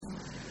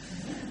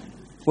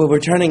Well, we're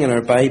turning in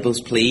our Bibles,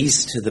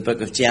 please, to the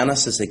book of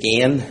Genesis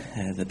again.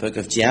 The book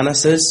of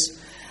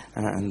Genesis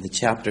and the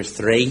chapter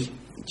 3.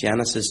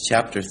 Genesis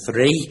chapter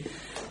 3.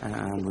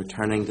 And we're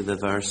turning to the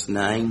verse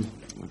 9.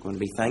 We're going to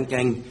be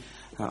thinking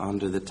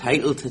under the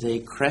title today,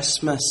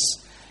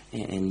 Christmas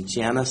in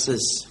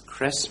Genesis.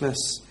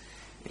 Christmas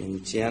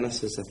in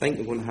Genesis. I think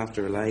I'm going to have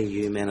to rely on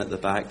you men at the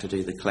back to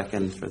do the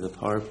clicking for the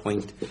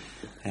PowerPoint.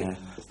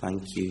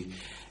 Thank you.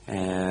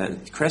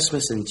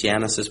 Christmas in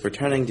Genesis. We're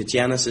turning to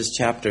Genesis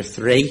chapter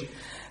 3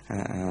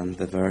 and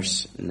the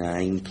verse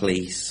 9,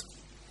 please.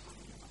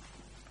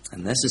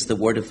 And this is the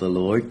word of the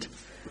Lord.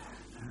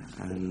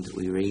 And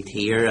we read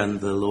here, "And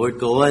the Lord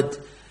God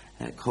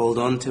called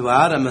unto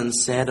Adam and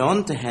said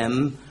unto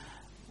him,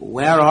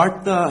 Where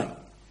art thou?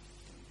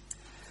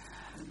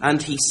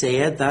 And he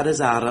said," that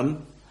is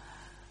Adam,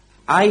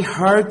 "I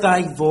heard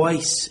thy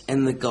voice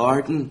in the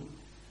garden,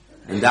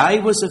 and I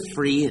was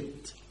afraid,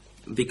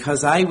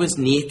 because I was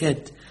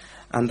naked,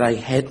 and I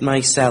hid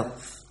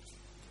myself.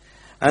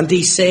 And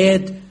he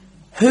said,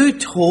 Who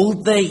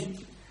told thee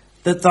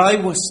that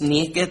thou wast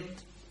naked?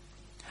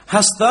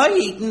 Hast thou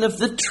eaten of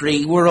the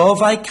tree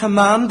whereof I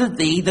commanded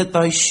thee that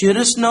thou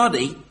shouldest not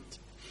eat?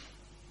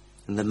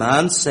 And the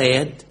man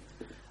said,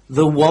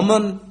 The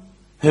woman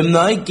whom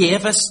thou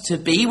gavest to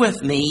be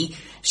with me,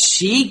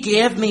 she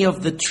gave me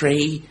of the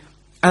tree,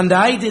 and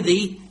I did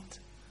eat.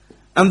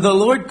 And the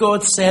Lord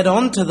God said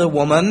unto the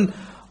woman,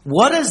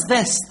 What is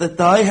this that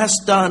thou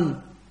hast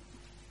done?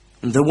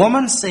 And the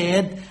woman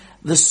said,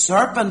 The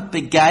serpent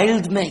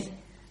beguiled me,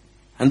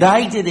 and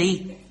I did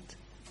eat.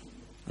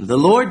 And the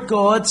Lord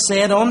God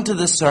said unto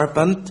the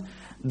serpent,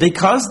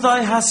 Because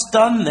thou hast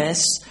done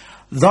this,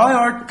 thou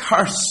art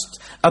cursed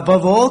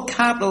above all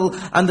cattle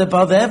and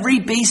above every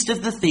beast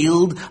of the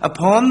field.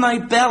 Upon thy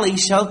belly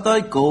shalt thou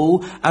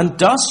go, and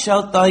dust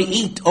shalt thou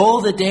eat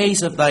all the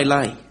days of thy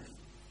life.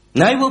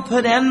 And I will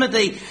put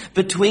enmity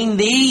between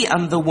thee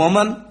and the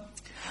woman,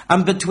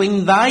 and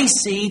between thy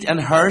seed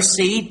and her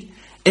seed.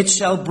 It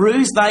shall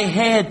bruise thy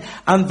head,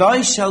 and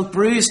thou shalt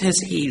bruise his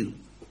heel.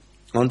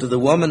 Unto the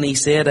woman he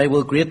said, I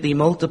will greatly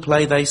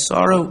multiply thy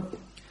sorrow,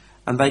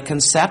 and thy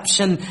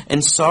conception.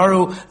 In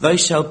sorrow thou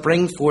shalt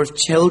bring forth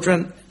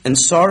children. In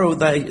sorrow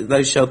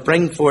thou shalt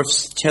bring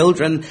forth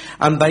children,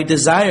 and thy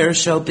desire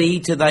shall be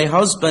to thy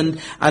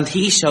husband, and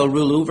he shall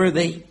rule over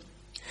thee.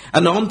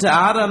 And unto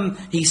Adam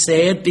he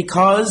said,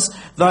 Because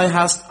thou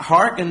hast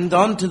hearkened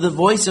unto the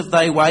voice of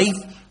thy wife,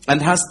 and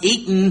hast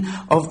eaten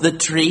of the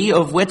tree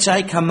of which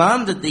I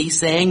commanded thee,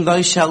 saying,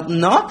 Thou shalt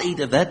not eat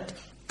of it.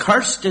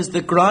 Cursed is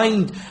the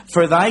ground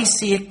for thy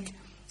sake.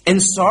 In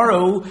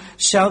sorrow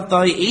shalt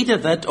thou eat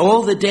of it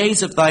all the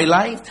days of thy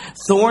life.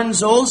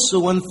 Thorns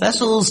also and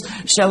thistles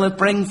shall it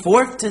bring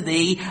forth to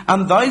thee,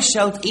 and thou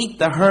shalt eat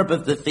the herb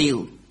of the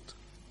field.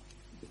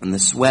 And the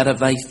sweat of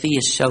thy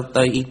face shalt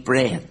thou eat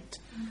bread,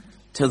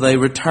 till thou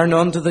return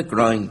unto the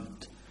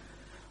ground.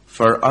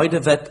 For out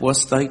of it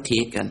wast thou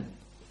taken.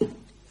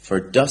 For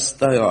dust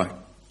thou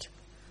art,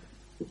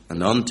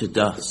 and unto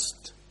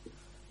dust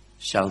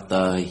shalt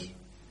thou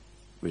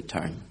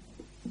return."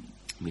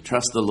 We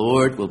trust the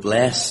Lord will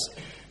bless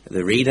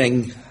the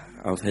reading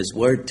of his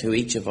word to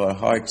each of our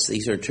hearts.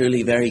 These are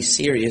truly very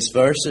serious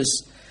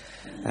verses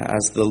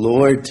as the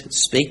Lord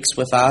speaks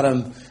with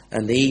Adam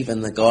and Eve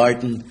in the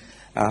garden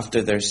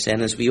after their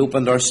sin. As we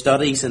opened our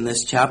studies in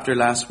this chapter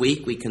last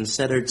week, we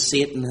considered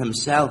Satan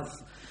himself,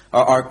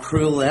 our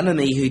cruel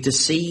enemy who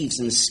deceives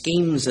and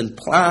schemes and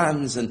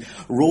plans and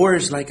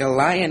roars like a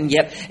lion,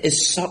 yet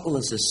is subtle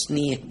as a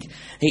snake.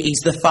 He's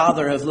the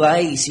father of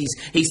lies.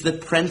 He's the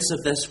prince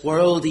of this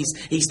world.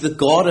 He's the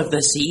god of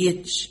this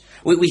age.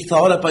 We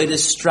thought about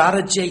his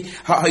strategy,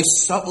 how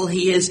subtle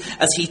he is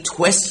as he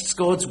twists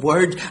God's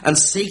word and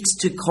seeks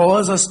to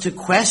cause us to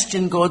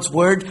question God's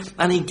word.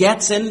 And he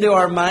gets into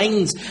our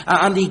minds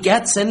and he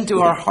gets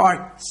into our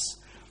hearts.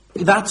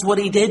 That's what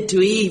he did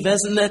to Eve,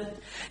 isn't it?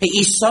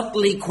 He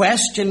subtly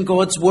questioned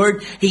God's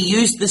word. He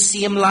used the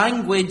same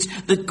language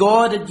that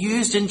God had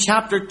used in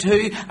chapter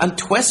 2 and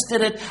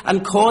twisted it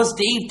and caused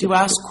Eve to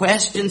ask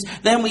questions.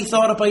 Then we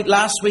thought about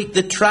last week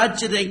the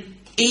tragedy.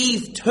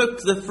 Eve took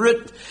the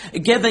fruit,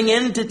 giving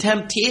in to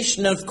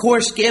temptation, and of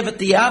course gave it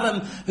to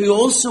Adam, who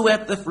also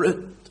ate the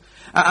fruit.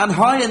 And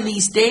how in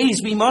these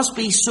days we must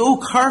be so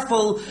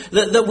careful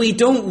that we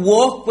don't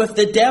walk with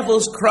the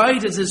devil's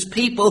crowd as his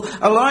people,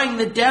 allowing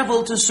the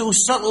devil to so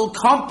subtle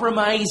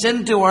compromise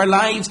into our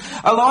lives,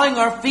 allowing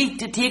our feet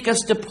to take us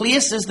to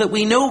places that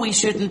we know we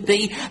shouldn't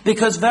be,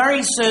 because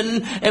very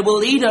soon it will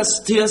lead us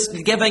to us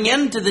giving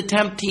in to the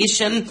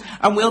temptation,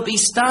 and we'll be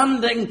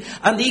standing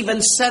and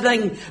even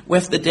sitting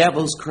with the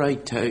devil's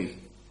crowd too.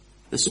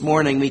 This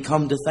morning we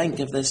come to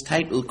think of this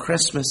title,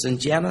 Christmas in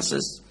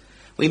Genesis.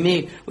 We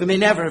may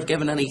never have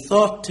given any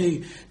thought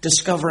to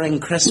discovering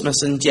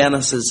Christmas in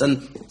Genesis.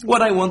 And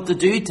what I want to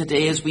do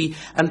today as we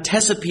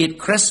anticipate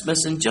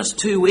Christmas in just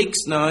 2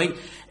 weeks now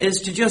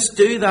is to just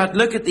do that.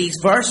 Look at these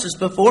verses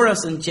before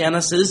us in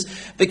Genesis,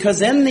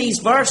 because in these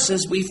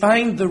verses we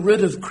find the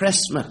root of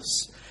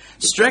Christmas.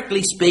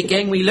 Strictly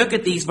speaking, we look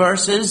at these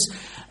verses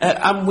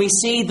and we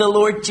see the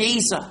Lord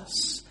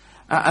Jesus.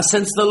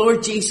 Since the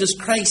Lord Jesus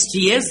Christ,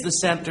 He is the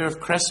centre of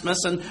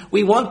Christmas, and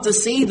we want to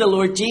see the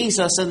Lord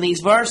Jesus in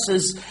these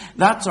verses.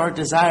 That's our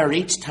desire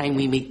each time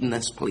we meet in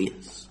this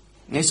place.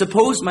 I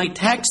suppose my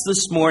text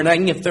this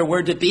morning, if there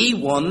were to be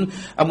one,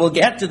 and we'll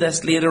get to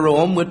this later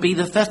on, would be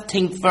the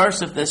 15th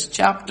verse of this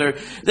chapter.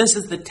 This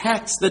is the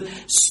text that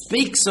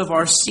speaks of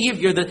our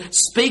Saviour, that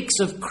speaks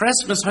of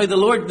Christmas, how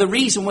the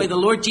reason why the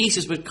Lord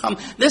Jesus would come.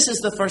 This is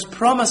the first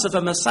promise of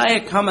a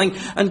Messiah coming,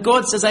 and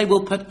God says, I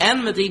will put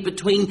enmity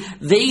between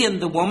thee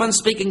and the woman,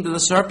 speaking to the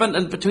serpent,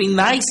 and between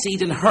thy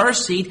seed and her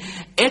seed.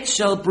 It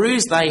shall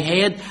bruise thy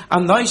head,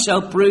 and thou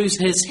shalt bruise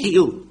his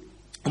heel.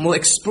 And we'll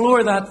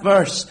explore that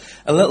verse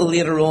a little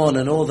later on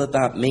and all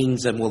that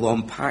means, and we'll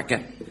unpack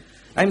it.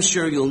 I'm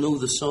sure you'll know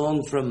the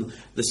song from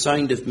The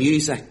Sound of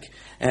Music,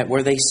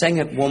 where they sing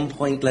at one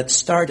point, let's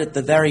start at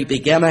the very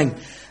beginning,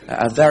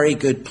 a very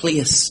good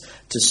place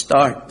to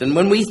start. And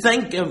when we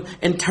think of,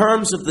 in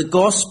terms of the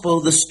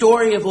gospel, the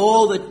story of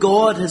all that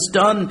God has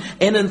done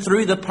in and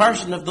through the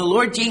person of the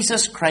Lord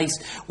Jesus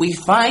Christ, we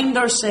find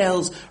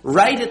ourselves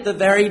right at the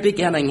very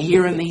beginning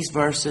here in these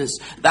verses.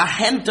 The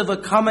hint of a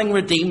coming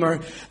Redeemer,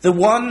 the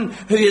one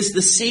who is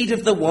the seed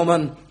of the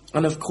woman.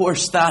 And of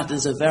course, that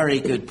is a very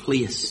good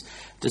place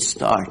to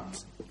start.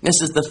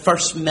 This is the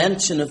first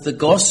mention of the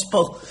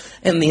gospel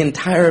in the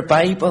entire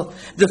Bible.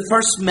 The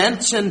first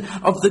mention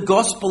of the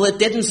gospel. It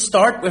didn't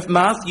start with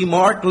Matthew,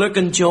 Mark, Luke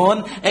and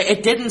John.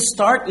 It didn't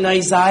start in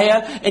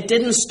Isaiah. It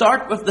didn't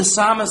start with the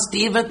psalmist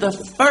David. The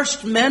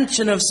first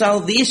mention of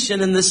salvation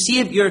and the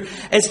Saviour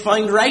is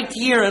found right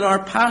here in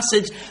our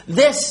passage.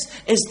 This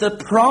is the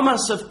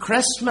promise of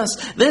Christmas.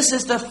 This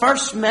is the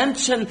first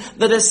mention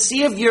that a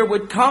Saviour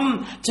would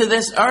come to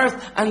this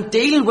earth and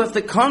deal with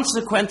the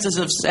consequences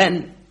of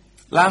sin.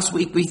 Last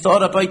week we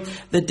thought about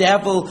the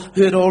devil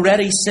who had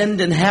already sinned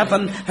in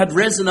heaven, had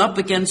risen up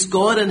against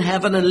God in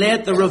heaven and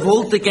led the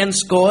revolt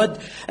against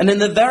God. And in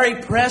the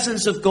very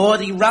presence of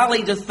God, he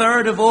rallied a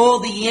third of all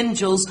the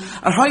angels.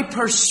 And how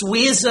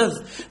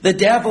persuasive the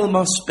devil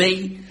must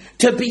be.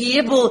 To be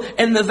able,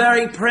 in the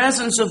very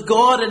presence of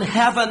God in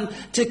heaven,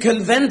 to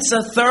convince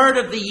a third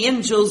of the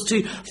angels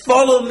to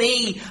follow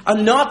me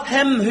and not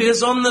him who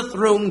is on the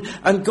throne.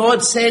 And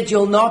God said,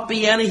 you'll not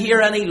be here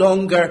any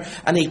longer.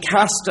 And he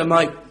cast him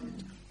out.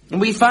 And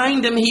we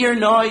find him here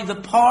now, he's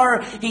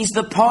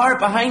the power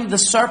behind the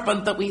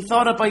serpent that we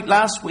thought about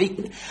last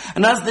week.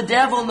 And as the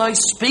devil now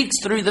speaks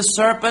through the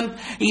serpent,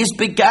 he has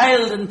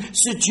beguiled and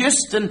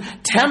seduced and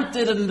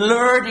tempted and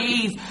lured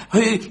Eve,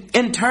 who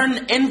in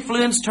turn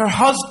influenced her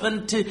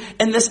husband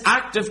in this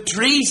act of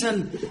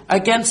treason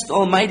against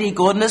Almighty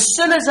God. And as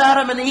soon as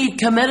Adam and Eve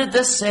committed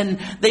this sin,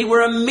 they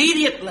were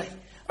immediately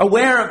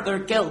aware of their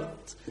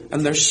guilt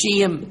and their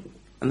shame,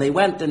 and they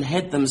went and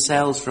hid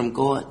themselves from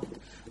God.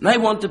 And I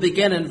want to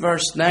begin in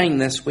verse 9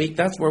 this week.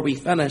 That's where we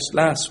finished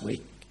last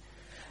week.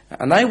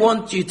 And I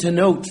want you to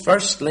note,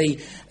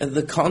 firstly,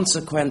 the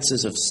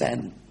consequences of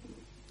sin.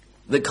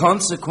 The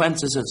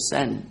consequences of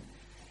sin.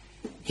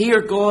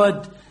 Here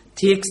God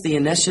takes the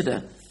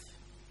initiative.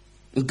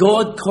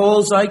 God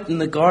calls out in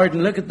the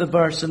garden. Look at the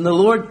verse. And the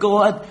Lord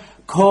God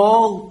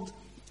called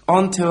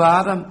unto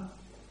Adam.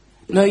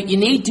 Now, you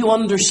need to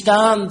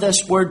understand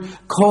this word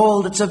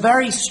called. It's a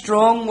very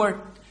strong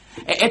word.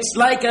 It's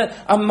like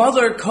a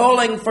mother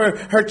calling for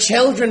her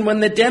children when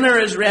the dinner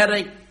is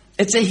ready.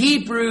 It's a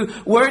Hebrew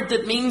word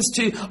that means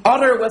to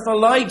utter with a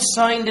loud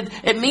sound.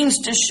 It means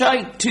to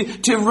shout,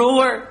 to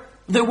roar.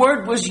 The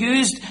word was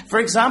used, for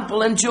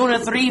example, in Jonah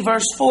 3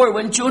 verse 4,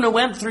 when Jonah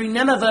went through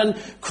Nineveh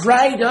and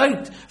cried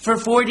out for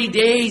 40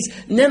 days,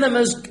 Nineveh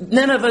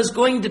is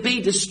going to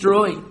be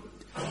destroyed.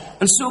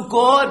 And so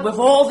God, with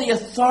all the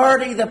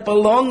authority that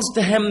belongs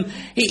to him,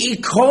 he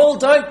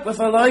called out with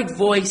a loud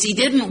voice. He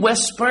didn't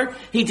whisper,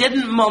 he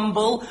didn't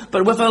mumble,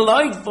 but with a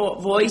loud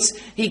voice,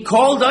 he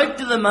called out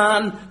to the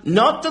man,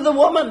 not to the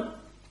woman,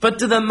 but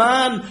to the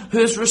man who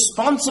is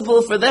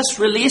responsible for this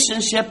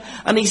relationship.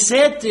 And he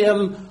said to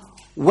him,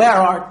 where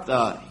art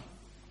thou?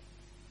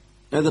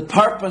 Now the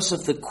purpose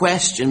of the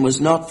question was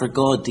not for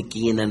God to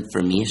gain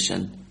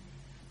information.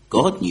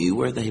 God knew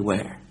where they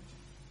were.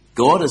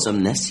 God is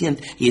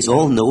omniscient. He is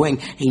all-knowing.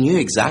 He knew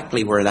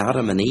exactly where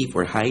Adam and Eve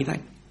were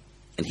hiding.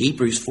 In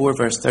Hebrews 4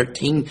 verse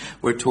 13,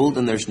 we're told,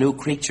 and there's no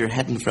creature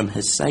hidden from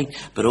his sight,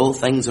 but all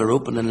things are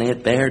open and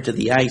laid bare to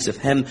the eyes of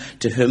him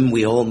to whom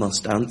we all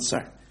must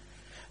answer.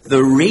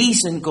 The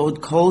reason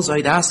God calls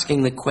out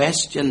asking the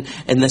question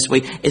in this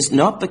way is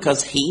not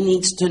because he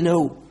needs to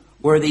know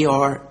where they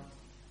are.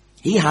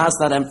 He has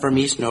that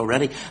information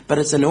already, but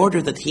it's in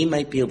order that he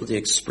might be able to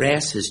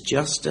express his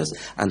justice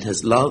and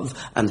his love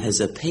and his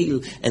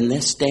appeal in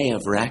this day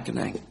of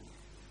reckoning.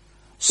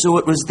 So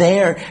it was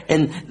there,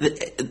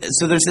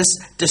 so there's this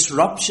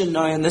disruption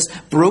now and this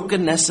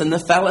brokenness in the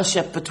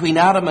fellowship between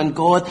Adam and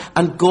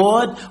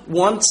God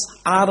wants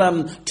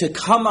Adam to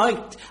come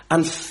out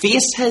and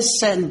face his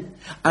sin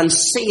and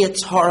see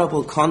its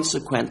horrible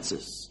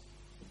consequences.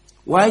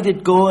 Why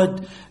did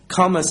God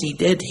come as he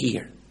did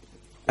here?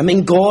 I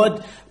mean,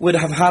 God would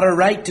have had a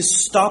right to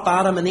stop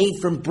Adam and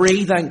Eve from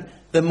breathing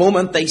the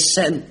moment they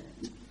sinned.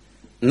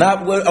 And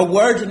that were a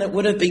word and it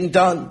would have been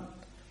done.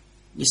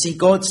 You see,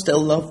 God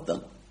still loved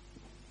them.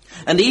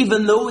 And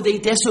even though they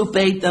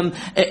disobeyed them,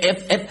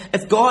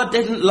 if God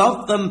didn't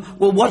love them,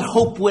 well, what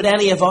hope would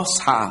any of us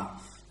have?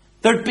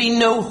 There'd be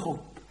no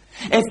hope.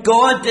 If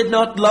God did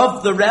not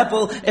love the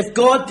rebel, if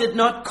God did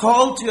not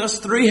call to us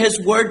through His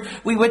word,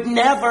 we would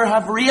never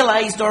have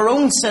realized our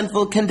own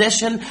sinful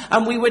condition,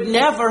 and we would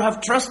never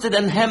have trusted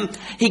in Him.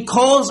 He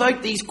calls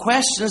out these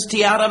questions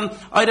to Adam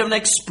out of an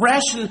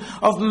expression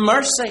of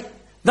mercy.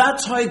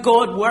 That's how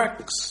God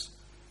works.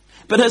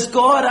 But as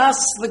God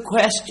asks the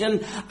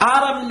question,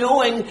 Adam,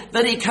 knowing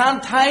that he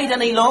can't hide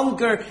any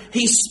longer,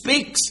 he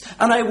speaks.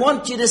 And I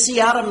want you to see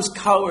Adam's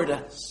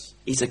cowardice.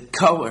 He's a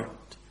coward.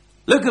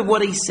 Look at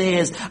what he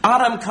says.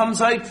 Adam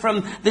comes out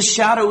from the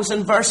shadows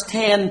in verse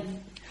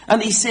 10.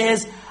 And he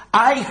says,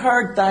 I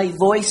heard thy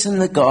voice in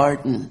the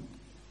garden,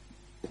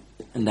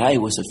 and I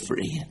was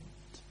afraid.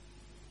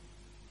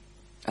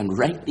 And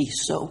rightly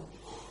so.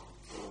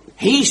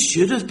 He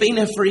should have been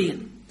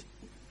afraid.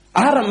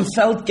 Adam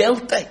felt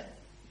guilty.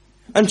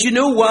 And you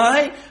know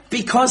why?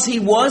 Because he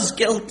was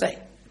guilty.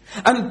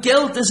 And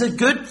guilt is a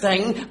good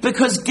thing,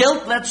 because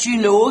guilt lets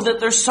you know that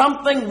there's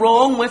something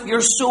wrong with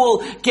your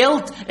soul.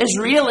 Guilt is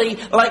really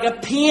like a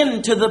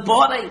pain to the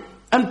body.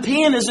 And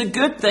pain is a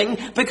good thing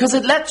because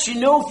it lets you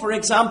know, for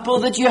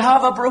example, that you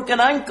have a broken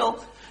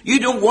ankle. You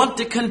don't want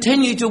to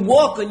continue to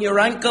walk on your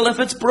ankle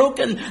if it's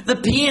broken. The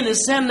pain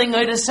is sending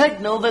out a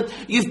signal that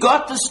you've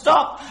got to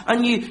stop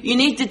and you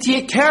need to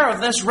take care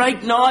of this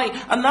right now.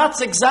 And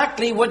that's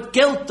exactly what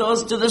guilt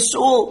does to the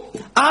soul.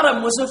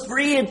 Adam was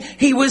afraid.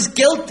 He was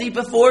guilty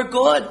before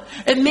God.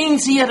 It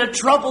means he had a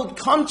troubled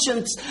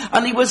conscience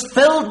and he was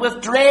filled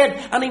with dread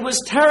and he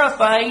was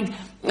terrified.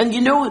 And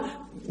you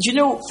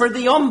know, for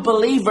the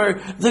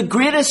unbeliever, the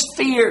greatest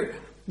fear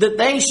that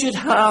they should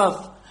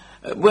have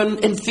when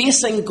in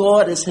facing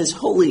God is His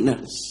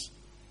holiness.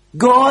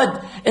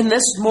 God in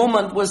this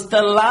moment was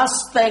the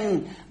last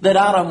thing that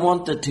Adam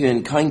wanted to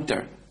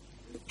encounter.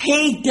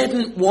 He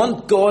didn't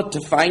want God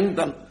to find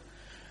them.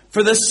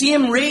 For the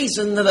same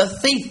reason that a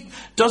thief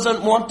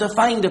doesn't want to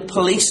find a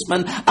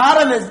policeman,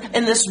 Adam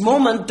in this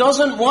moment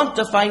doesn't want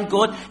to find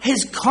God.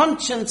 His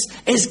conscience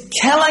is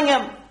killing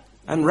him.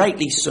 And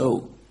rightly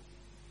so.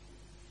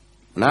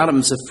 And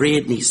Adam's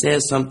afraid and he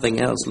says something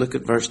else. Look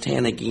at verse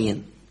 10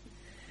 again.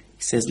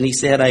 He says, and he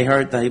said, I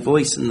heard thy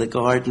voice in the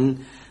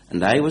garden,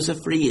 and I was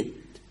afraid,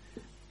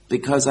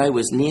 because I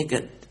was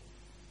naked,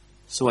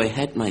 so I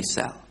hid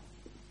myself.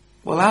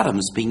 Well,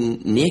 Adam's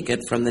been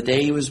naked from the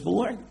day he was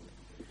born.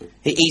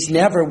 He's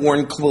never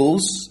worn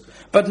clothes,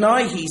 but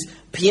now he's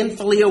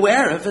painfully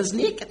aware of his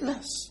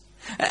nakedness.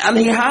 And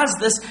he has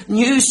this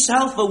new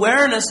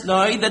self-awareness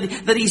now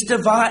that he's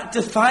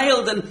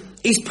defiled and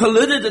he's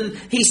polluted and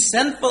he's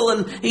sinful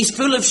and he's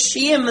full of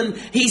shame and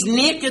he's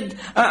naked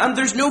and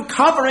there's no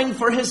covering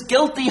for his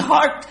guilty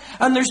heart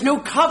and there's no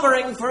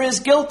covering for his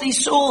guilty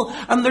soul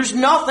and there's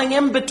nothing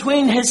in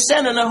between his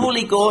sin and a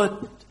holy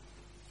God.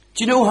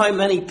 Do you know how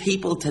many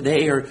people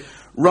today are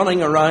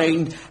running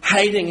around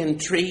hiding in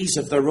trees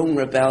of their own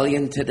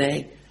rebellion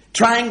today?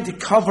 Trying to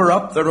cover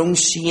up their own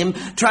shame,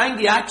 trying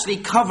to actually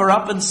cover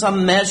up in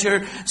some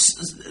measure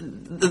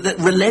the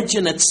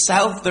religion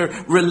itself,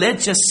 their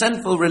religious,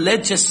 sinful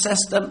religious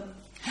system.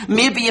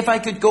 Maybe if I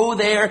could go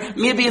there,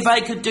 maybe if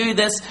I could do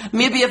this,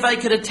 maybe if I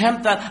could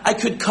attempt that, I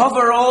could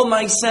cover all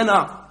my sin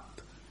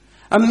up.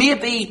 And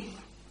maybe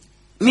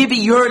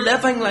you're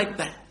living like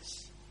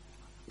this.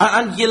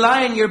 And you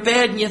lie in your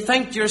bed and you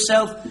think to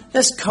yourself,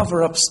 this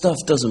cover-up stuff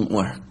doesn't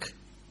work.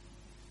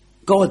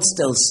 God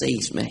still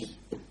sees me.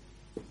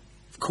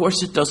 Of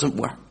course it doesn't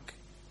work.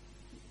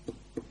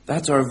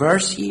 That's our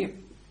verse here.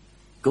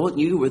 God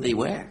knew where they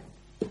were.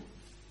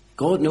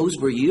 God knows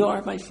where you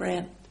are, my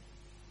friend.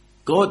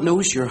 God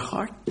knows your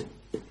heart.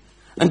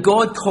 And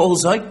God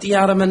calls out to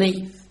Adam and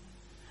Eve.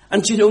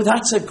 And you know,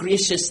 that's a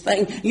gracious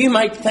thing. You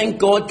might think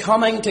God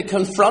coming to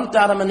confront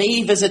Adam and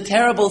Eve is a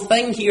terrible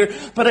thing here,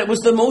 but it was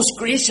the most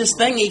gracious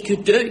thing He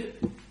could do.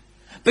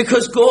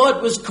 Because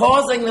God was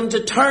causing them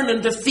to turn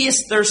and to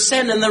face their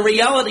sin and the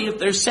reality of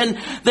their sin.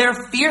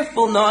 They're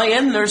fearful now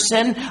in their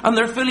sin and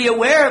they're fully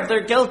aware of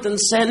their guilt and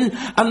sin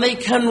and they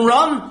can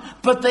run,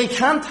 but they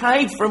can't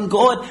hide from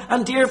God.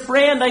 And dear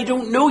friend, I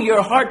don't know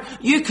your heart.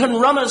 You can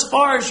run as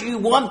far as you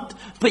want,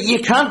 but you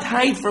can't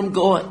hide from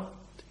God.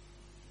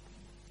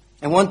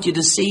 I want you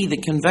to see the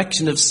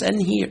conviction of sin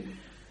here.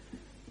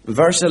 In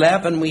verse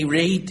 11 we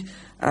read,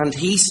 and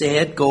he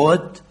said,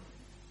 God,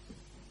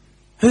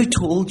 who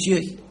told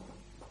you?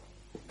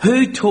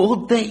 Who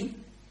told thee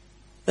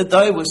that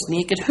thou wast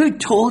naked? Who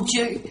told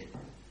you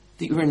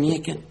that you were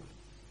naked?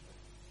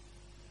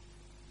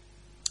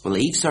 Well,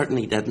 Eve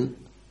certainly didn't.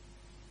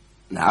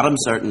 And Adam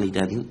certainly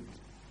didn't.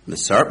 And the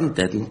serpent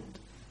didn't.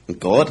 And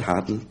God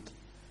hadn't.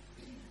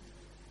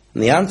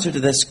 And the answer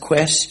to this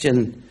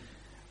question,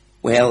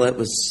 well, it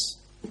was,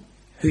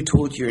 Who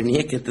told you you're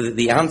naked?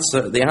 The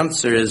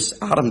answer is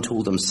Adam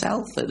told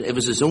himself. It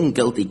was his own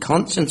guilty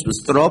conscience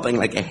was throbbing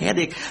like a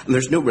headache, and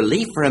there's no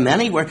relief for him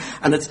anywhere.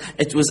 And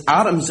it was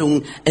Adam's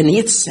own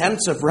innate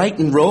sense of right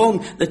and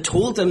wrong that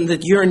told him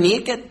that you're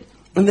naked.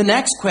 And the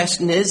next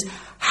question is,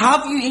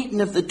 have you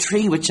eaten of the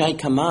tree which I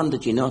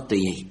commanded you not to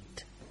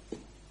eat?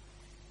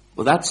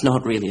 Well, that's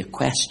not really a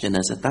question,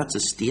 is it? That's a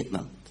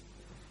statement.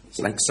 It's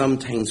like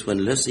sometimes when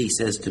Lucy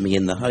says to me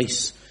in the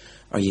house,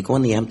 are you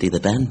going to empty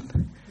the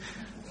bin?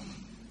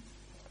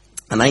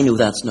 And I know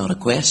that's not a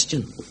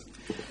question.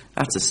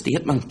 That's a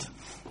statement.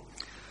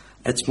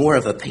 It's more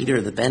of a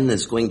Peter, the bin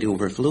is going to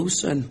overflow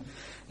soon.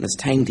 And it's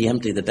time to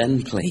empty the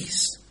bin,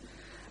 please.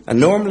 And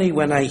normally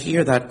when I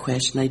hear that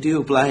question, I do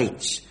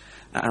oblige.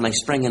 And I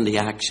spring into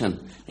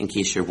action, in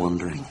case you're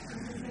wondering.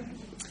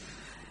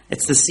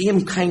 It's the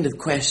same kind of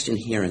question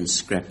here in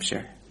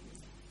Scripture.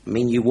 I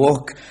mean, you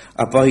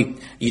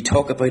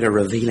talk about a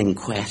revealing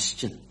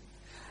question.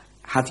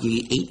 Have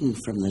you eaten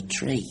from the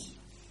tree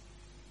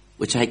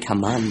which I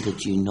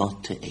commanded you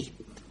not to eat?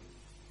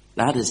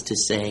 That is to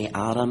say,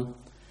 Adam,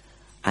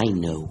 I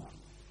know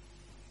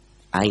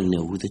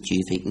that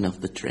you've eaten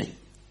of the tree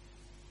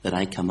that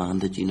I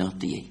commanded you not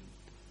to eat.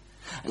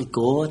 And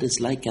God is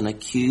like an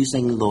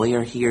accusing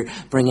lawyer here,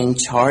 bringing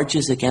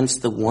charges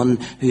against the one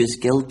who is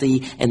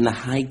guilty in the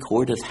high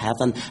court of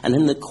heaven. And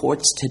in the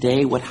courts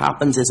today, what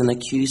happens is an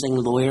accusing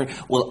lawyer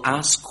will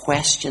ask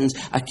questions,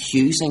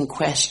 accusing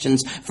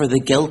questions for the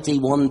guilty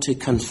one to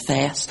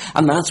confess.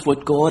 And that's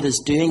what God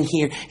is doing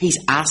here. He's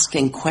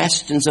asking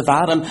questions of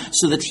Adam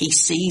so that he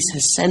sees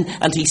his sin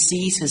and he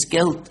sees his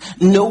guilt.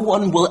 No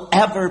one will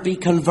ever be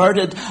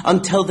converted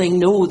until they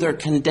know their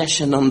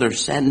condition under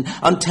sin,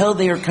 until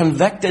they are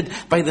convicted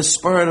by the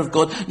Spirit of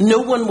God. No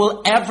one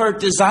will ever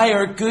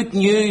desire good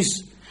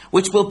news,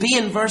 which will be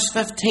in verse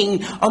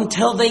 15,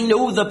 until they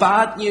know the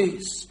bad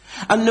news.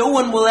 And no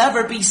one will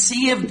ever be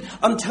saved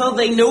until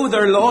they know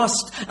they're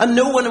lost. And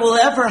no one will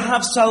ever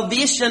have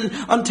salvation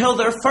until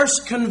they're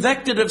first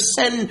convicted of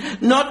sin,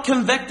 not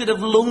convicted of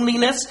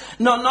loneliness,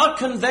 not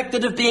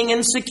convicted of being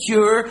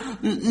insecure.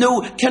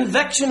 No,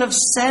 conviction of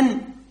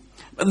sin.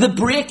 The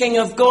breaking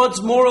of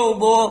God's moral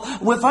law.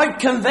 Without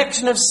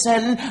conviction of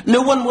sin,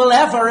 no one will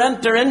ever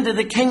enter into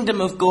the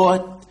kingdom of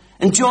God.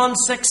 In John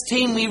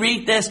 16 we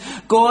read this: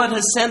 God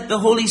has sent the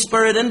Holy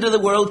Spirit into the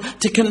world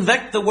to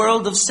convict the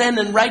world of sin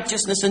and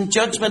righteousness and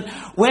judgment.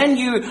 When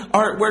you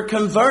were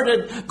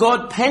converted,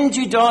 God penned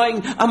you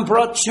down and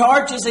brought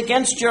charges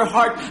against your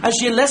heart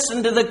as you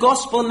listened to the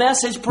gospel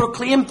message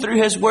proclaimed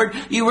through His Word.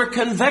 You were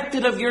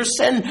convicted of your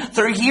sin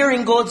through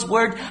hearing God's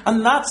Word,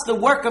 and that's the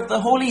work of the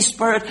Holy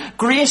Spirit,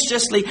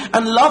 graciously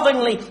and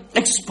lovingly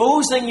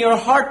exposing your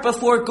heart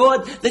before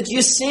God, that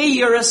you see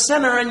you're a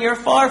sinner and you're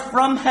far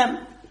from Him.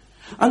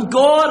 And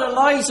God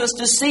allows us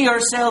to see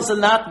ourselves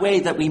in that way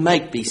that we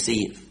might be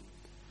saved.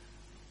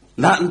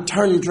 And that in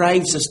turn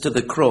drives us to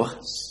the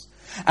cross.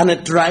 And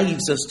it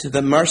drives us to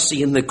the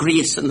mercy and the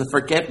grace and the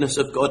forgiveness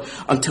of God.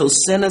 Until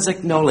sin is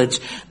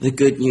acknowledged, the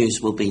good news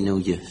will be no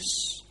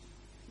use.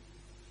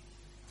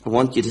 I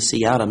want you to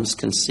see Adam's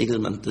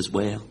concealment as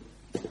well.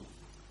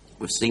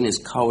 We've seen his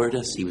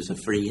cowardice. He was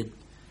afraid.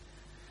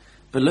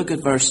 But look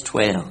at verse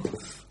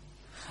 12.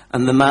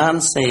 And the man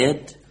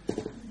said...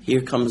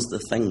 Here comes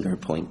the finger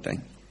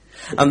pointing.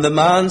 And the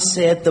man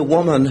said, the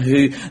woman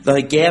who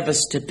thou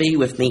gavest to be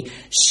with me,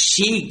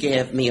 she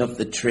gave me of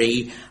the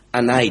tree,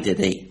 and I did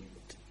eat.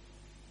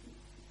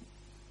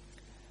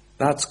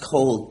 That's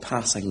called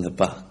passing the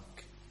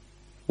buck.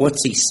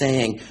 What's he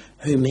saying?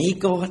 Who, me,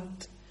 God?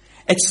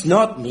 It's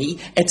not me.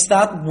 It's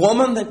that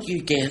woman that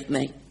you gave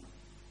me.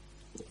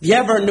 Have you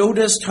ever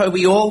noticed how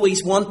we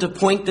always want to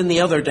point in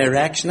the other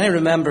direction? I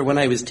remember when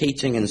I was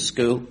teaching in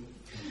school,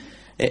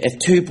 if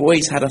two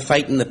boys had a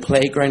fight in the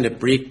playground at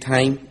break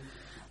time,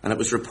 and it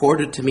was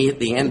reported to me at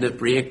the end of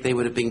break, they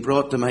would have been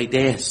brought to my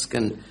desk.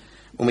 And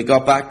when we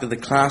got back to the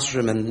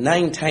classroom, and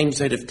 9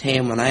 times out of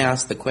 10, when I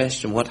asked the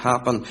question, what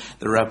happened,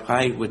 the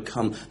reply would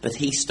come, but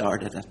he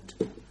started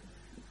it.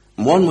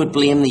 One would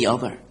blame the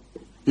other.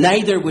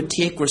 Neither would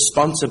take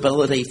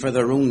responsibility for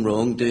their own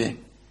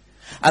wrongdoing.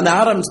 And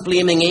Adam's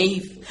blaming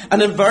Eve.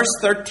 And in verse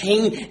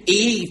 13,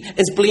 Eve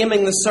is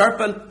blaming the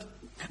serpent.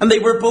 And they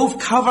were both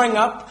covering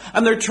up,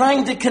 and they're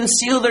trying to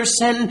conceal their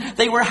sin.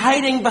 They were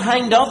hiding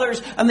behind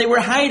others, and they were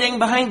hiding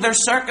behind their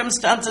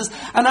circumstances.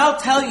 And I'll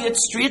tell you it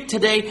straight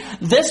today,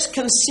 this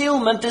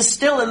concealment is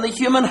still in the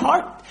human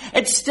heart.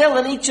 It's still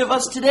in each of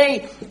us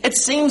today. It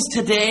seems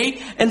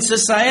today, in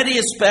society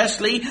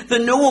especially,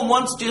 that no one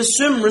wants to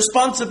assume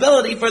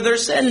responsibility for their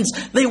sins.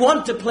 They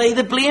want to play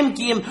the blame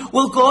game.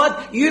 Well,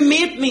 God, you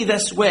made me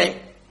this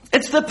way.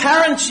 It's the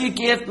parents you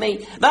gave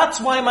me. That's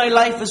why my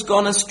life has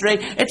gone astray.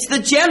 It's the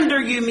gender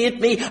you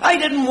made me. I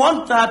didn't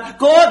want that.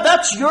 God,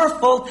 that's your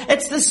fault.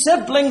 It's the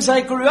siblings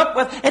I grew up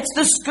with. It's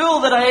the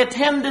school that I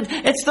attended.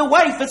 It's the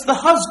wife. It's the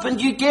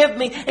husband you gave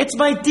me. It's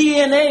my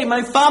DNA,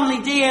 my family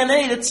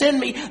DNA that's in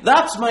me.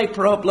 That's my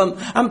problem.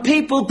 And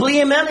people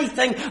blame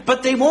anything,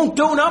 but they won't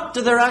own up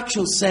to their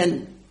actual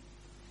sin.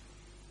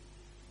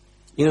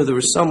 You know, there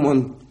was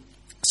someone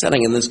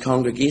sitting in this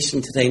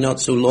congregation today not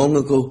so long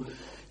ago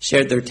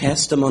shared their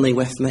testimony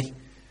with me.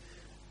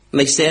 And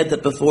they said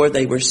that before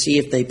they were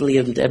saved, they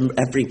blamed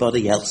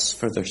everybody else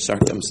for their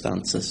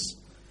circumstances.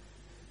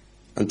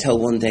 Until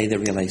one day they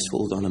realised,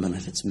 hold on a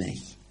minute, it's me.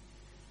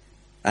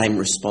 I'm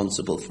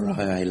responsible for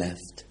how I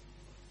lived.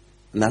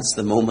 And that's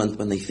the moment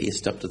when they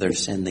faced up to their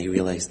sin, they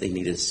realised they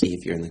needed a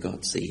saviour and they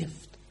got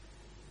saved.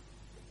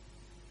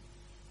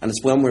 And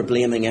it's when we're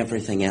blaming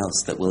everything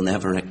else that we'll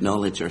never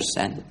acknowledge our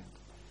sin.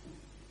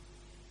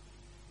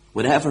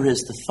 Whatever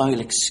is the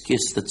foul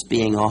excuse that's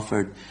being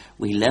offered,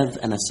 we live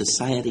in a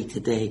society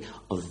today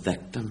of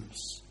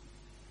victims.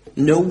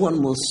 No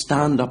one will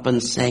stand up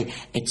and say,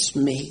 it's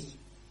me.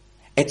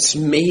 It's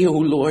me, oh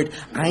Lord,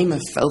 I'm a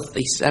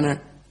filthy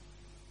sinner.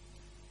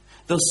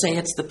 They'll say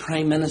it's the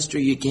Prime Minister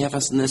you gave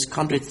us in this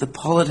country, it's the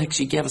politics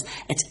you gave us,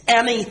 it's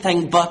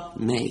anything but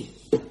me.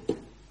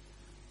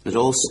 It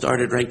all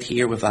started right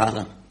here with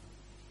Adam.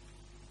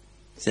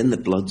 It's in the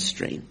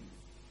bloodstream.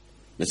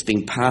 It's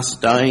been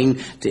passed down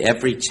to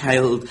every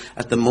child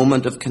at the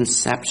moment of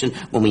conception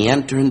when we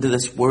enter into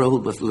this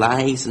world with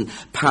lies and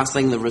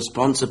passing the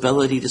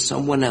responsibility to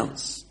someone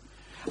else.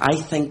 I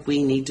think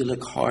we need to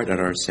look hard at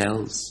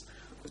ourselves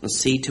and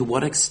see to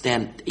what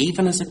extent,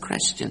 even as a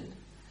Christian,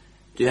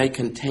 do I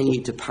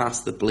continue to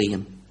pass the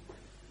blame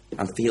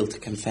and fail to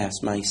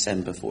confess my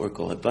sin before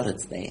God. But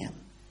it's them.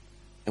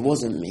 It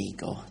wasn't me,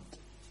 God.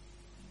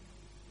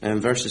 And in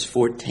verses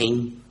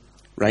 14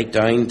 right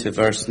down to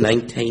verse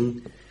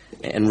 19,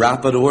 in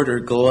rapid order,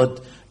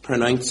 God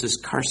pronounces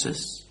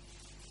curses.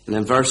 And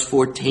in verse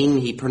 14,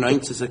 he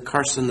pronounces a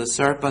curse on the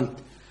serpent.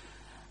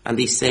 And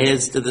he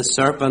says to the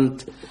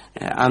serpent,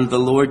 and the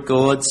Lord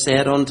God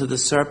said unto the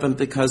serpent,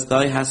 because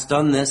thou hast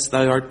done this,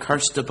 thou art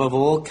cursed above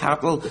all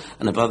cattle,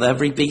 and above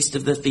every beast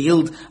of the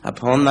field.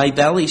 Upon thy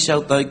belly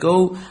shalt thou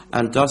go,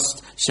 and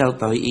dust shalt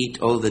thou eat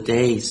all the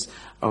days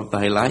of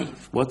thy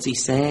life. What's he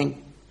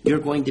saying? You're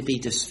going to be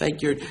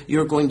disfigured.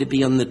 You're going to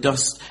be in the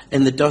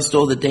dust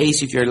all the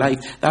days of your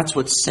life. That's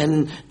what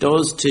sin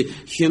does to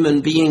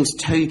human beings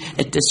too.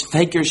 It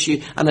disfigures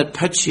you and it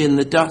puts you in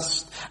the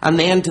dust. And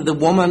then to the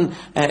woman,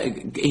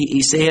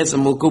 he says,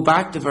 and we'll go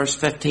back to verse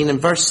 15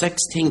 and verse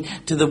 16,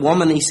 to the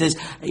woman he says,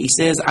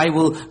 I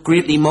will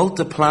greatly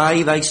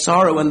multiply thy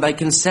sorrow and thy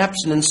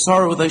conception. In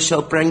sorrow thou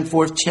shalt bring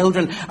forth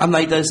children, and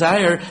thy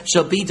desire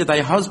shall be to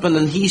thy husband,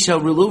 and he shall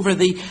rule over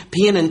thee,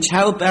 pain and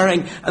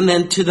childbearing. And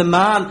then to the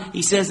man,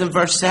 he says in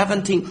verse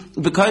 17,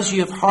 because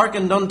you have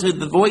hearkened unto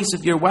the voice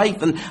of your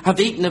wife, and have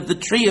eaten of the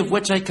tree of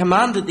which I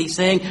commanded thee,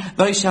 saying,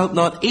 thou shalt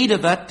not eat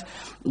of it.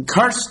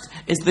 Cursed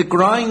is the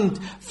ground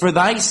for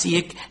thy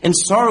sake. In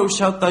sorrow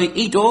shalt thou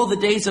eat all the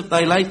days of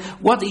thy life.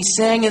 What he's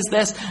saying is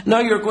this. Now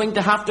you're going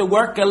to have to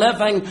work a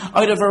living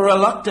out of a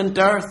reluctant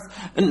earth.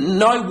 And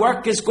now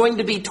work is going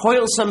to be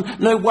toilsome.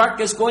 Now work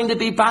is going to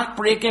be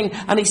backbreaking.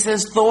 And he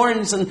says,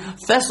 thorns and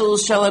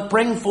thistles shall it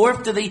bring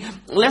forth to thee.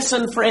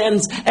 Listen,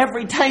 friends,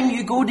 every time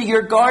you go to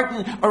your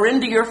garden or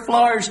into your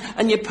flowers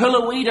and you pull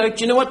a weed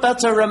out, you know what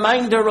that's a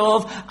reminder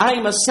of?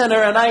 I'm a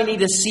sinner and I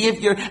need a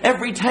saviour.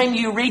 Every time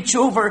you reach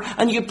over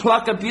and you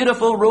pluck a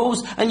beautiful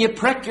rose and you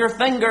prick your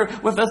finger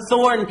with a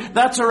thorn,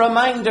 that's a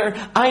reminder,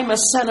 I'm a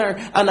sinner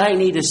and I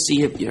need a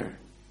saviour.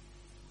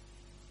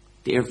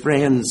 Dear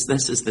friends,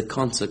 this is the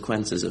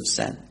consequences of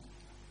sin.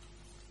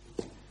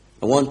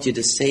 I want you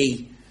to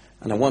see,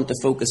 and I want to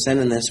focus in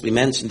on this, we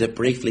mentioned it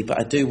briefly, but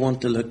I do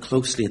want to look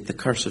closely at the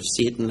curse of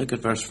Satan. Look at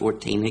verse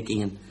 14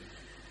 again.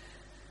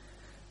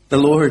 The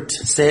Lord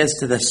says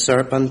to the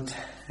serpent,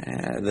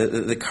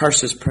 the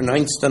curse is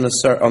pronounced on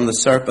the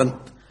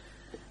serpent.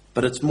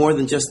 But it's more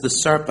than just the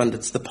serpent.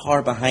 It's the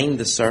power behind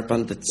the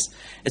serpent. It's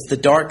the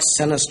dark,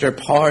 sinister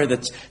power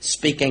that's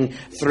speaking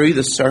through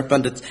the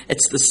serpent.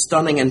 It's the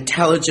stunning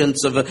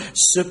intelligence of a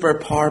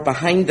superpower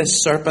behind the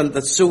serpent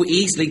that's so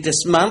easily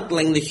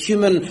dismantling the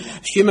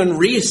human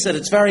race at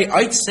its very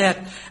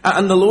outset.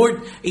 And the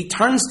Lord, he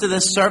turns to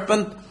this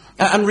serpent.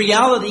 In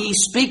reality,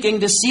 he's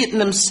speaking to Satan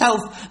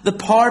himself, the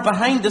power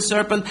behind the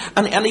serpent.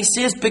 And he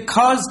says,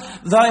 because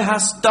thou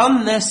hast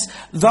done this,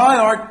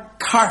 thou art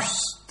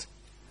cursed.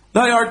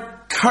 Thou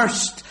art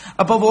cursed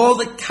above all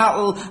the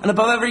cattle and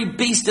above every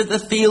beast of the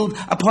field.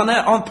 Upon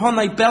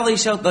thy belly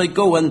shalt thou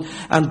go, and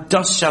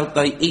dust shalt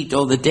thou eat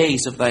all the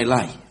days of thy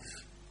life.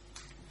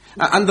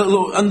 And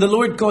the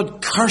Lord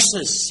God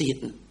curses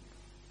Satan.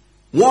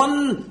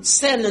 One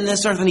sin in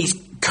this earth and he's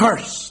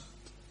cursed.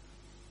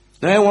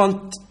 Now I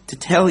want to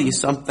tell you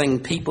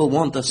something. People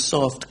want a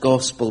soft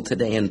gospel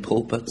today in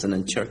pulpits and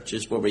in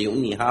churches where we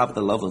only have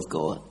the love of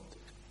God.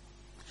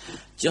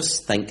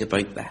 Just think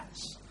about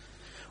this.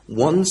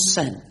 One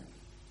sin,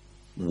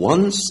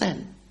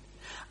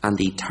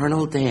 and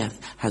eternal death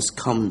has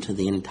come to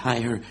the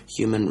entire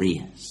human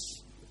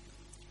race.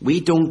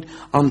 We don't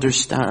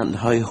understand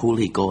how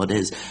holy God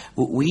is.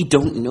 We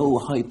don't know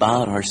how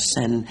bad our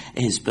sin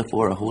is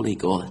before a holy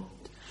God.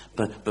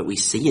 But we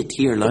see it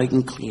here loud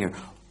and clear.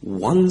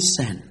 One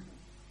sin,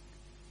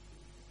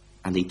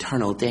 and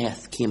eternal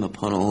death came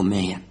upon all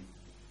men.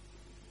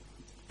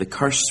 The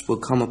curse will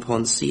come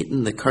upon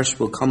Satan. The curse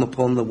will come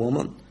upon the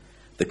woman.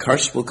 The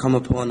curse will come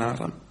upon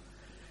Adam.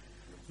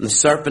 And the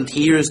serpent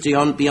here is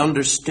to be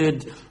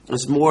understood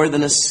as more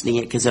than a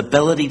snake. His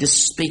ability to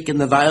speak and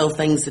the vile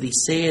things that he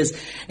says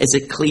is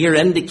a clear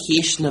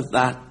indication of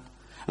that.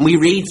 And we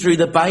read through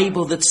the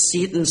Bible that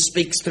Satan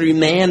speaks through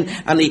men,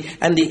 and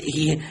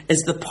he is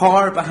the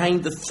power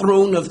behind the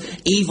throne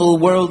of evil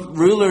world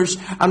rulers.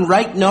 And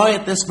right now,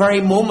 at this very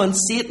moment,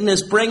 Satan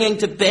is bringing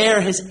to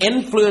bear his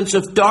influence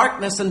of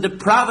darkness and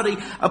depravity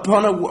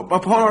upon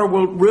our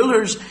world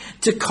rulers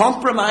to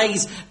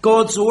compromise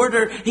God's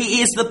order.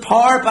 He is the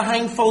power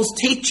behind false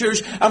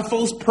teachers and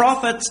false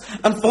prophets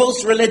and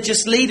false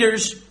religious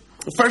leaders.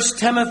 1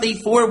 Timothy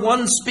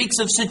 4:1 speaks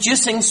of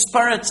seducing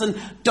spirits and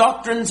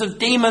doctrines of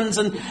demons.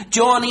 And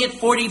John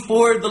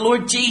 8:44, the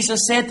Lord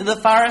Jesus said to the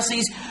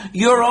Pharisees,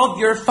 "You're of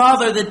your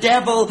father the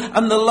devil,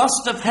 and the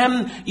lust of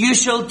him you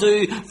shall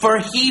do, for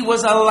he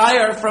was a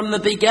liar from the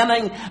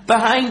beginning."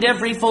 Behind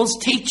every false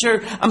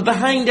teacher and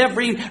behind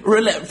every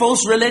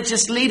false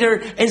religious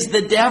leader is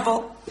the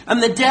devil.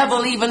 And the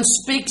devil even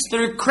speaks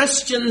through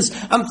Christians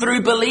and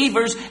through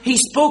believers. He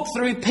spoke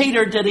through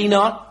Peter, did he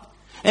not?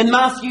 In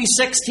Matthew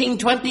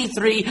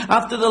 16:23,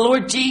 after the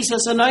Lord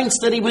Jesus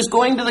announced that he was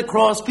going to the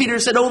cross, Peter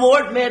said, "Oh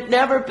Lord, may it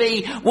never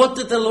be." What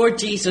did the Lord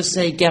Jesus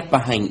say? "Get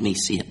behind me,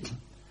 Satan."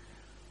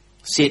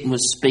 Satan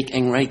was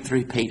speaking right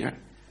through Peter.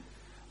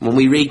 When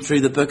we read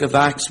through the book of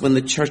Acts, when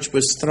the church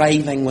was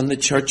thriving, when the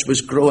church was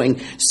growing,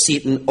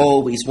 Satan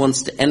always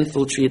wants to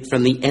infiltrate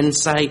from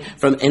inside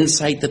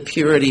the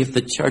purity of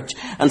the church.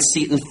 And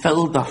Satan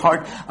filled the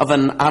heart of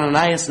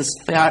Ananias and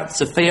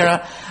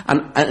Sapphira.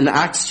 And in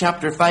Acts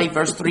chapter 5,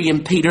 verse 3,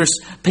 and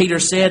Peter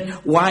said,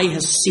 "Why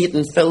has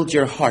Satan filled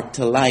your heart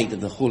to lie to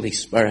the Holy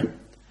Spirit?"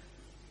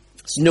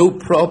 It's no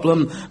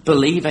problem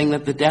believing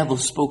that the devil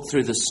spoke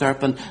through the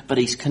serpent, but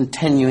he's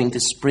continuing to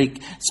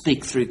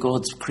speak through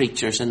God's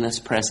creatures in this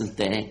present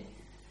day.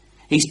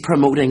 He's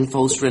promoting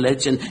false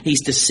religion.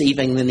 He's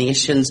deceiving the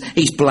nations.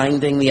 He's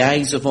blinding the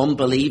eyes of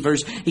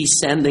unbelievers. He's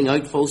sending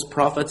out false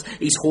prophets.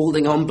 He's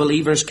holding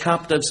unbelievers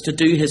captives to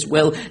do his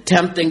will,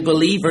 tempting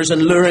believers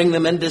and luring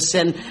them into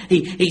sin.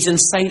 He's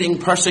inciting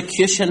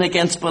persecution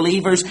against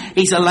believers.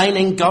 He's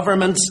aligning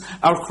governments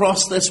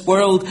across this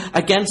world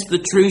against the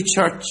true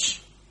church.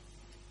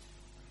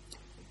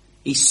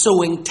 He's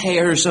sowing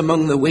tares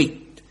among the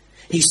wheat.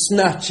 He's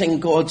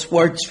snatching God's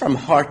words from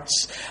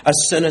hearts as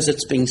soon as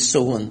it's been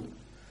sown.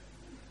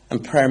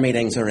 And prayer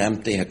meetings are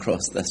empty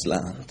across this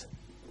land.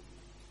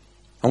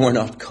 And we're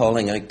not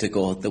calling out to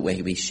God the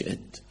way we should.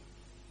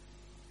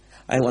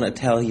 I want to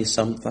tell you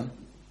something.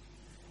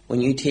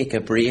 When you take a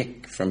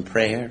break from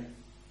prayer,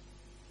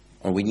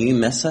 or when you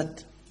miss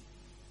it,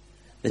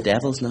 the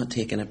devil's not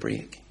taking a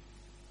break.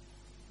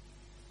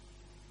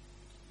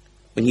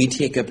 When you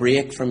take a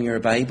break from your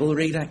Bible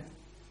reading,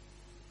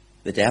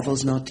 the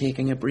devil's not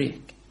taking a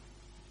break.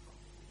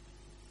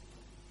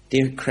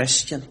 Dear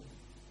Christian,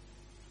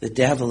 the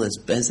devil is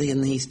busy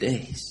in these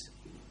days,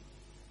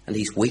 and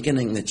he's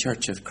weakening the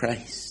church of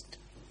Christ.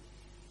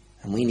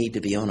 And we need to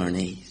be on our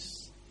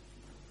knees.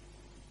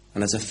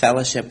 And as a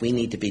fellowship, we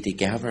need to be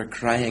together,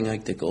 crying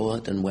out to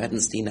God on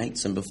Wednesday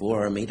nights and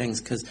before our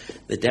meetings, because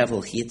the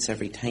devil hates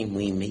every time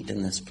we meet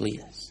in this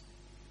place.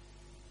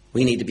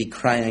 We need to be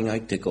crying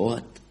out to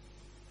God,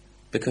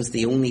 because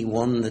the only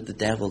one that the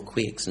devil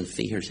quakes and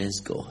fears is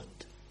God.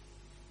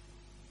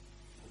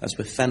 As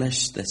we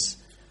finish this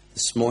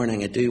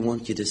morning, I do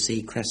want you to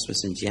see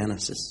Christmas in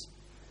Genesis.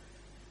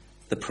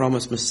 The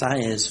promised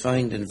Messiah is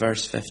found in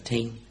verse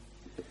 15.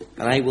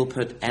 "And I will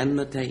put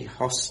enmity,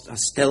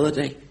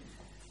 hostility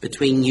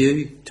between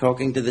you,"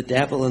 talking to the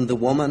devil and the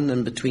woman,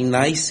 "and between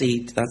thy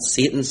seed," that's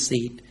Satan's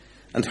seed,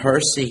 "and her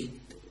seed.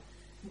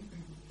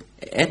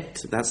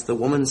 It," that's the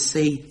woman's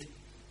seed,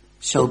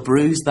 "shall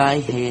bruise thy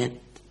head,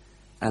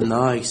 and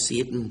thou,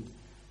 Satan,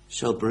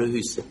 shall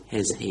bruise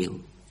his heel."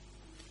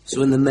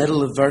 So in the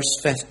middle of verse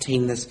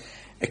 15, this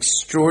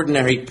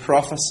extraordinary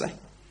prophecy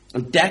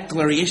and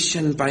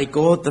declaration by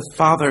God the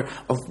Father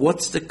of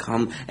what's to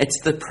come.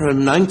 It's the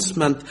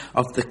pronouncement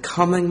of the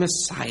coming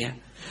Messiah,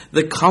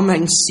 the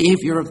coming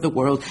Savior of the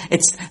world.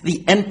 It's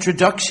the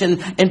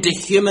introduction into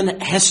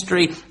human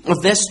history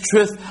of this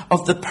truth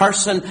of the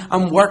person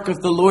and work of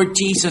the Lord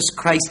Jesus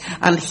Christ.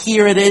 And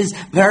here it is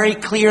very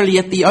clearly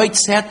at the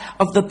outset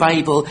of the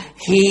Bible: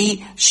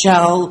 "He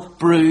shall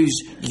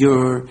bruise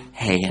your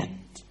head."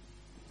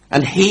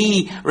 And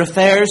he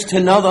refers to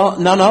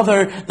none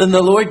other than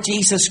the Lord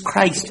Jesus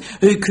Christ,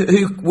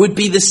 who would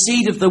be the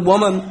seed of the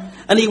woman.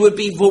 And he would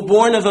be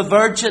born of a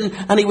virgin,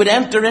 and he would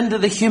enter into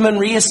the human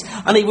race,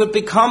 and he would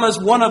become as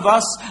one of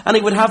us, and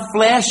he would have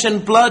flesh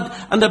and blood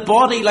and a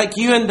body like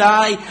you and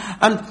I.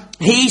 And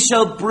he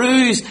shall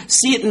bruise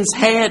Satan's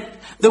head.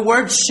 The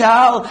word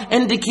 "shall"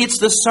 indicates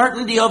the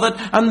certainty of it,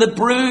 and the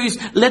bruise,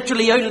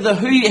 literally out of the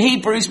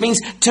Hebrews, means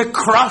to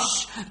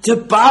crush, to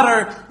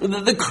batter,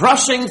 the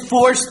crushing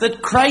force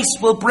that Christ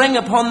will bring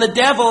upon the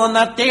devil on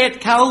that day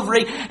at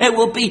Calvary. It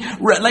will be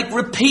like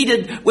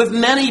repeated with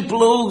many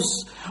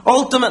blows.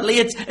 Ultimately,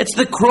 it's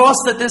the cross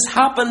that this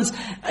happens.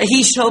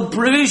 He shall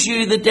bruise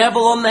you, the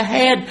devil, on the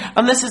head.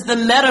 And this is the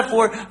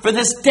metaphor for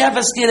this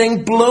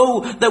devastating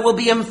blow that will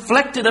be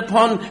inflicted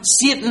upon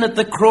Satan at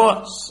the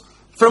cross,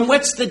 from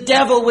which the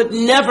devil would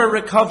never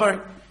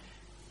recover.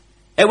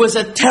 It was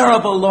a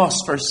terrible loss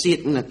for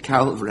Satan at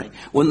Calvary.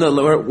 When the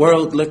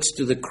world looks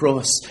to the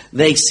cross,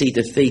 they see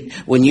defeat.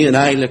 When you and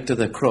I look to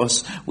the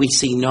cross, we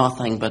see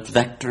nothing but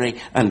victory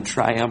and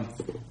triumph.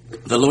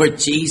 The Lord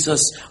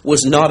Jesus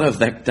was not a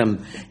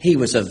victim. He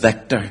was a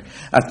victor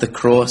at the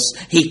cross.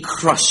 He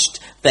crushed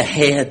the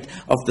head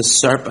of the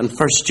serpent.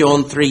 1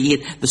 John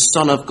 3:8, the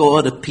Son of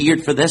God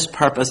appeared for this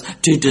purpose,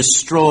 to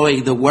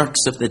destroy the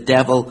works of the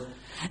devil.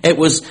 It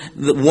was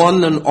the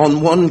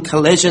one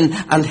collision,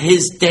 and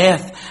his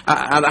death,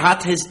 and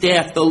at his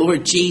death, the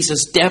Lord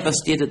Jesus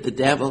devastated the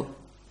devil.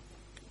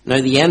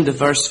 Now, the end of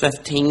verse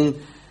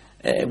 15,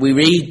 we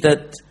read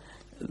that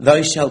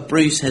thou shalt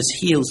bruise his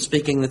heel,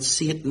 speaking that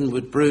Satan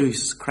would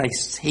bruise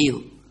Christ's heel.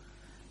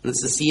 And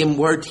it's the same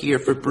word here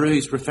for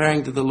bruise,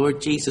 referring to the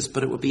Lord Jesus,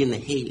 but it would be in the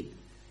heel.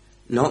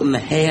 Not in the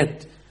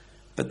head,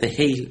 but the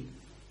heel.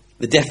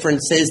 The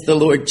difference is the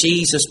Lord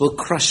Jesus will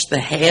crush the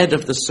head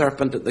of the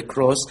serpent at the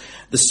cross.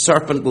 The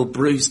serpent will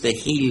bruise the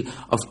heel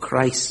of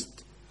Christ.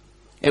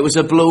 It was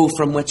a blow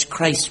from which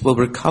Christ will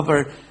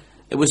recover.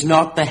 It was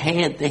not the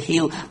head, the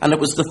heel, and it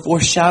was the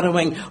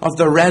foreshadowing of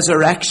the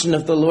resurrection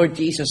of the Lord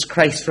Jesus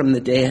Christ from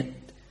the dead.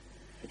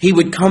 He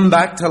would come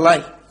back to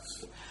life.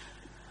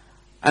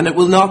 And it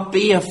will not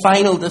be a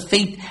final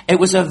defeat. It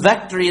was a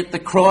victory at the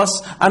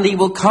cross, and he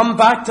will come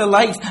back to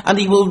life, and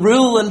he will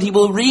rule, and he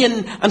will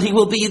reign, and he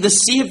will be the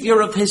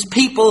Saviour of his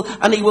people,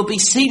 and he will be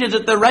seated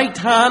at the right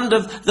hand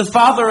of the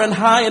Father on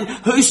high, and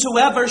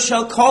whosoever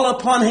shall call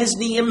upon his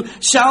name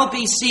shall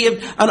be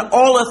saved, and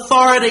all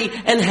authority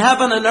in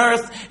heaven and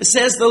earth,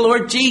 says the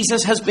Lord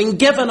Jesus, has been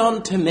given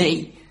unto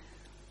me.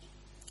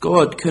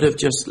 God could have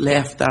just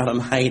left Adam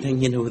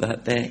hiding,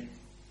 that day.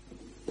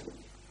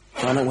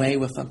 Run away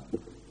with him.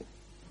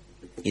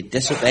 He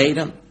disobeyed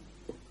him.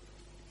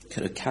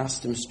 Could have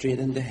cast him straight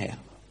into hell.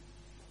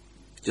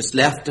 Just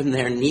left him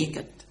there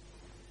naked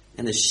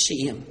in his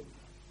shame.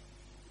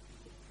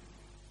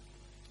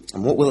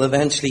 And what we'll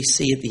eventually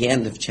see at the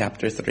end of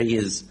chapter 3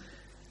 is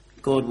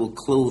God will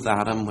clothe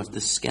Adam with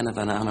the skin of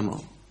an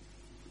animal.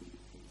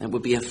 It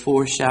would be a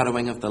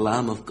foreshadowing of the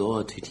Lamb of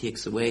God who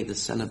takes away the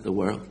sin of the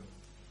world.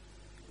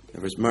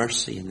 There was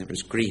mercy and there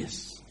was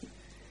grace,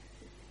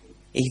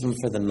 even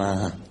for the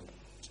man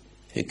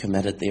who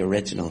committed the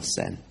original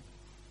sin.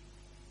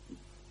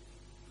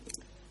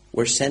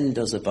 Where sin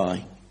does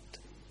abound,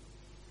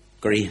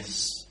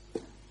 grace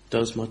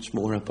does much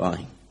more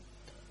abound.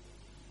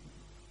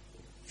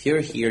 If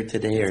you're here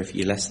today, or if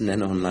you listen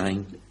in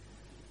online,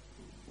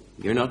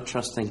 you're not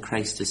trusting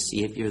Christ as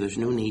Saviour, there's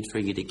no need for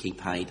you to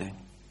keep hiding.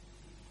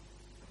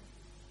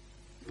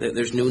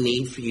 There's no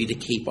need for you to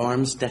keep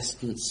arm's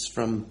distance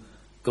from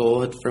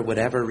God for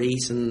whatever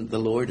reason the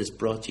Lord has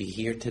brought you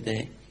here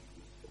today.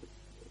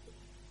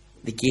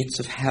 The gates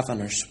of heaven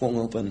are swung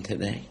open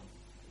today.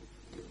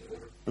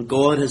 And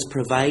God has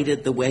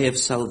provided the way of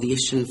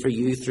salvation for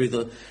you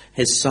through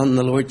His Son,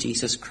 the Lord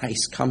Jesus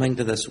Christ, coming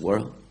to this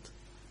world.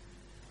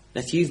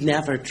 If you've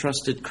never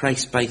trusted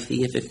Christ by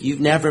faith, if you've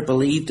never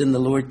believed in the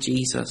Lord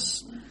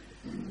Jesus,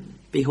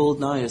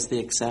 behold, now is the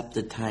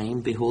accepted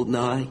time. Behold,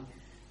 now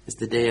is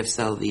the day of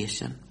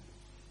salvation.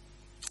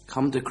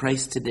 Come to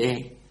Christ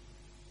today,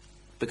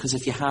 because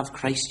if you have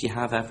Christ, you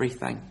have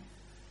everything.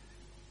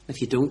 If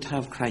you don't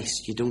have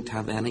Christ, you don't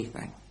have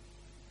anything.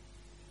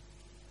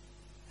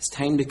 It's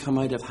time to come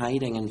out of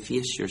hiding and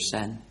face your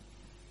sin.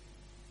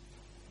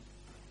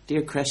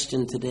 Dear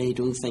Christian, today,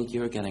 don't think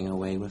you're getting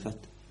away with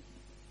it.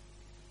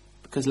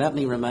 Because let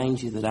me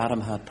remind you that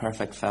Adam had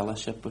perfect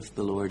fellowship with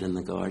the Lord in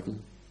the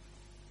garden.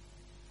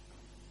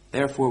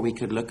 Therefore, we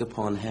could look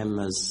upon him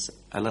as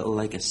a little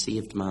like a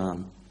saved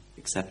man,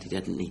 except he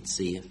didn't need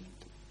saved.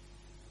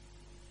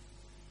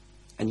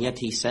 And yet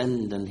he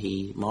sinned and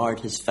he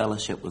marred his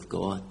fellowship with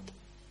God.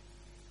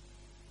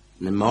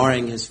 And in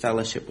marring his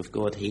fellowship with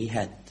God, he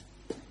hid.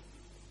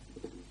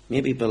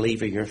 Maybe,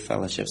 believer, your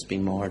fellowship's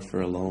been marred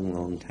for a long,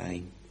 long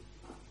time.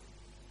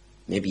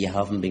 Maybe you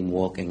haven't been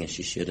walking as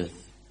you should have.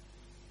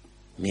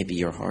 Maybe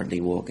you're hardly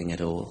walking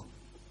at all.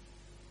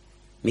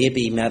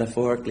 Maybe,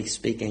 metaphorically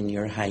speaking,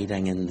 you're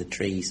hiding in the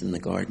trees in the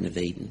Garden of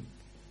Eden.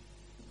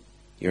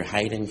 You're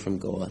hiding from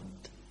God.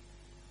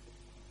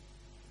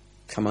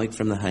 Come out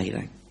from the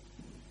hiding.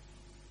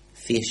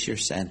 Face your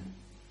sin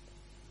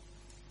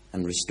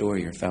and restore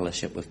your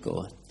fellowship with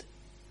God.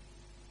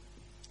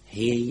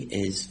 He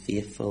is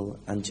faithful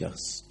and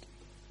just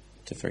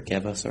to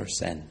forgive us our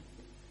sin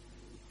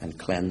and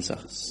cleanse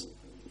us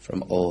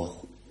from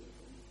all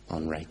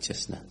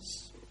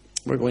unrighteousness.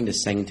 We're going to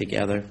sing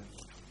together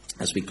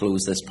as we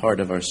close this part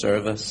of our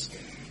service.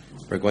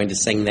 We're going to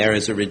sing There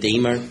is a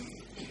Redeemer,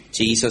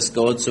 Jesus,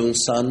 God's own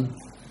Son,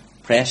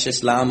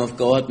 precious Lamb of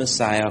God,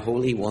 Messiah,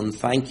 Holy One.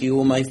 Thank you,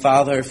 O my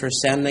Father, for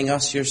sending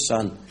us your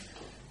Son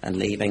and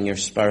leaving your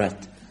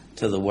Spirit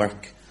to the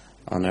work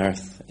on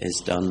earth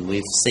is done.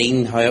 We've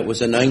seen how it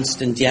was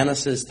announced in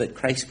Genesis that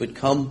Christ would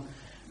come.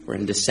 We're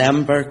in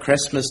December,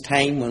 Christmas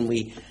time, when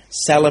we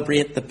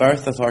celebrate the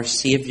birth of our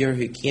Saviour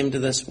who came to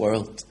this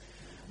world.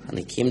 And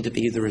he came to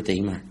be the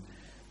Redeemer,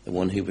 the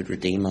one who would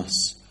redeem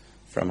us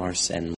from our sin.